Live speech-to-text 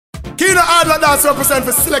KEINO hard like that represent for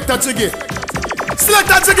Selecta Jiggy.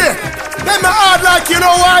 Selecta Jiggy, them hard like you know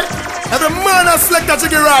why? Every man has Selecta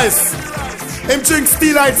Jiggy rice. Him drink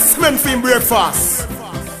steel light cement for him breakfast.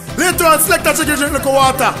 Later on Selecta Jiggy drink little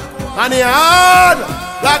water. And he hard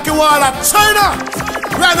like the wall of China.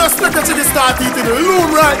 Right now Selecta Jiggy start eating the loom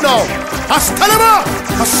right now. ASHTALLAMA,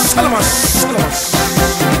 ASHTALLAMA,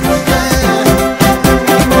 ASHTALLAMA.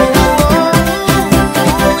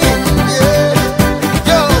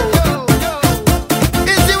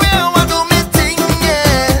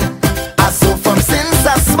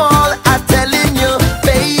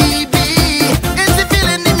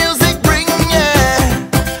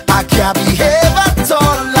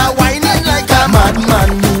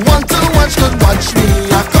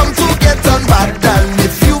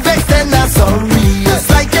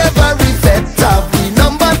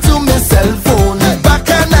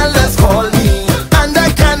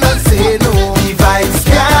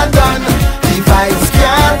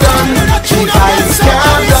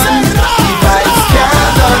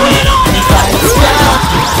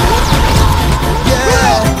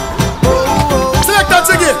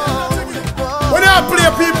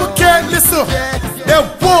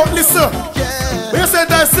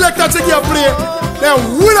 They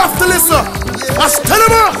will have to listen.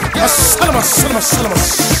 ASHTALLAMA, ASHTALLAMA, ASHTALLAMA, ASHTALLAMA.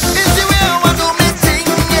 It's the way I want to me thing,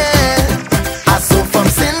 yeah. I saw from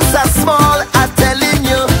since I small, I telling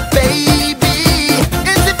you, baby.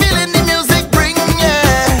 It's the feeling the music bring,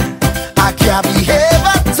 yeah. I can't behave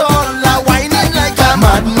at all. I whining like a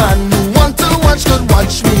madman. Who want to watch could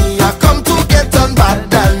watch me. I come to get on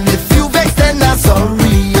bad, and if you vex then I'm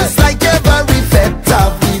sorry. It's like every fed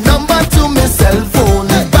have the number to my cell phone.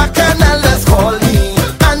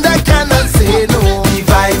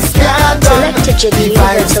 Jiggy,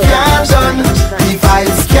 device can't done,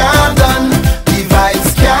 device can't done,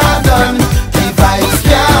 device can't done, device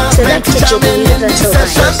can't. Plenty jamming in the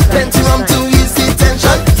session, plenty rum to ease the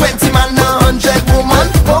tension. 20 man, 100 woman,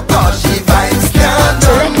 oh gosh, device can't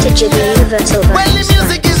done. Well, the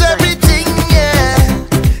music is everything, yeah.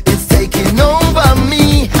 It's taking over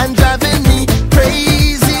me and driving me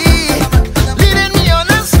crazy, leading me on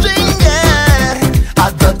a string, yeah. I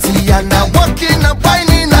dirty and I walking up,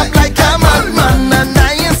 whining up like a madman, and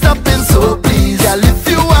I ain't stopping. So please, girl, if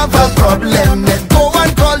you have a problem, then go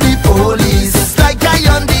and call the police. It's like I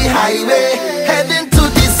on the highway, heading to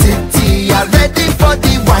the city. I'm ready for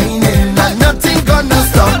the whining, and nothing gonna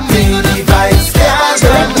stop me. Device can't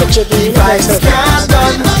done, device can't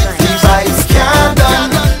done, device can't done,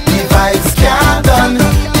 device can't done,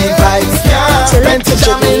 device can't. Plenty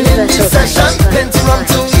jamming in the session, plenty rum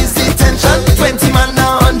to ease the tension. 20 man,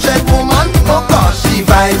 100 woman, oh gosh,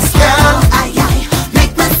 device can't.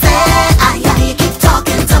 Make me say, you keep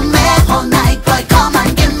talking to me all night, boy, come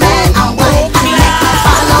and give me a way and make me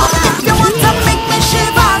follow. If you want to make me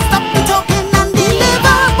shiver, stop me talking and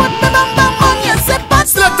deliver. Put me bum bum on your zip, but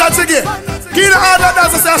Selecta Jiggy, KEINO hard like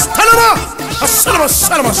that, say ASHTALLAMA, ASHTALLAMA,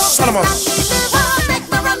 ASHTALLAMA, ASHTALLAMA. make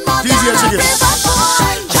me run more DJ than a Jiggy. river,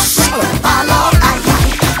 boy. Just make me follow,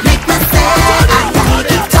 make me say, you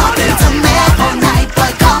keep talking to me all night,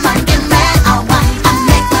 boy, come and give me a wine and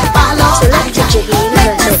make me follow. Make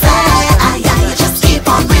me say, you just keep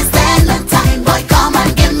on wasting the time, boy, come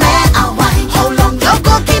and give me a wine. How long you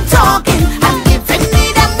go keep talking and giving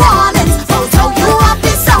me them warnings? So you have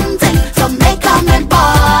this something to make a man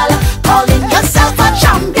ball, calling yourself a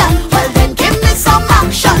champion. Well then give me some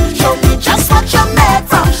action, show me just what you're made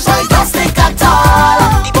from. Boy, don't stick at all.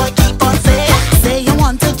 The boy keep on say you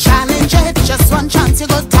want to challenge it. Just one chance you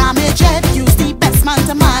go damage it. Use the best man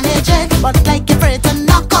to manage it, but like you're afraid to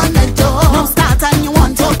knock on the door. No start and you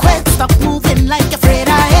want to quit. Stop moving like you're afraid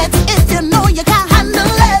of it. If you know you can't handle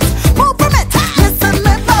it, move from it. Listen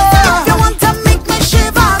me, boy. If you want to make me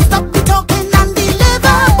shiver, stop me talking and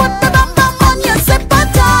deliver. Put me bum bum on your zipper,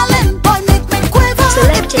 darling. Boy, make me quiver.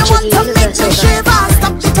 If you want to make me shiver,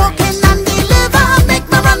 stop me talking and deliver. Make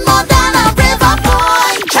me run more than a river,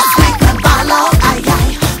 boy. Just make me follow,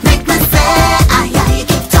 make me say, you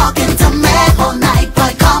keep talking to me all night,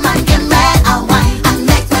 boy, come and give me a wine and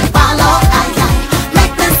make me follow,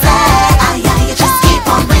 make me say, you just keep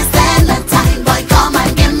on wasting the time, boy, come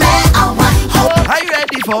and give me a wine. Are you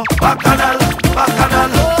ready for bacchanal,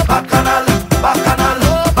 bacchanal, bacchanal, bacchanal,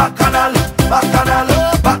 bacchanal, bacchanal,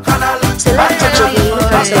 bacchanal, Selecta Jiggy,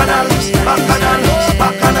 bacchanal, bacchanal,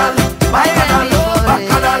 bacchanal, bacchanal,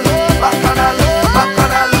 bacchanal, bacchanal,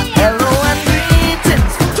 bacchanal. Hello and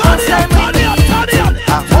greetings, once I meet you, I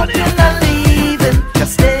hope you're not leaving.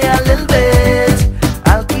 Just stay a little bit,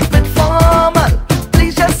 I'll keep it formal.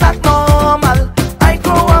 Please just act normal. I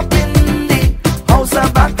grew up in the house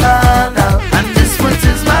of bacchanal, and this foot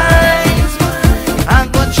is mine.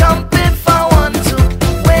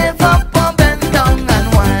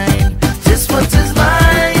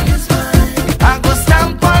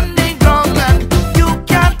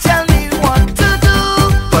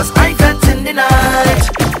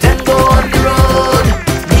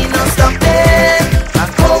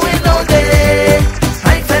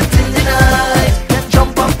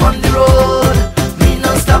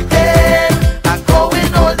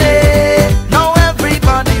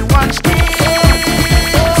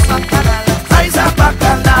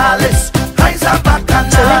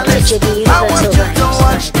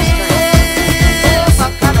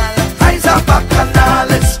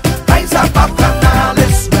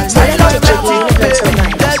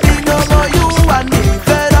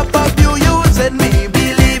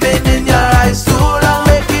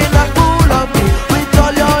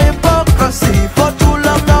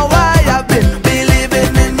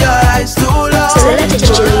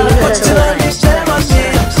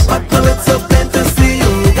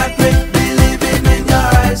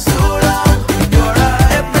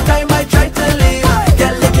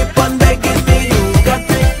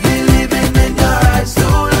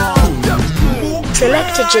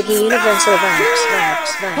 Selecta Jiggy Universal Vibes.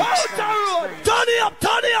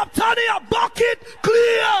 Turn it up, bucket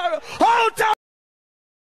clear. Out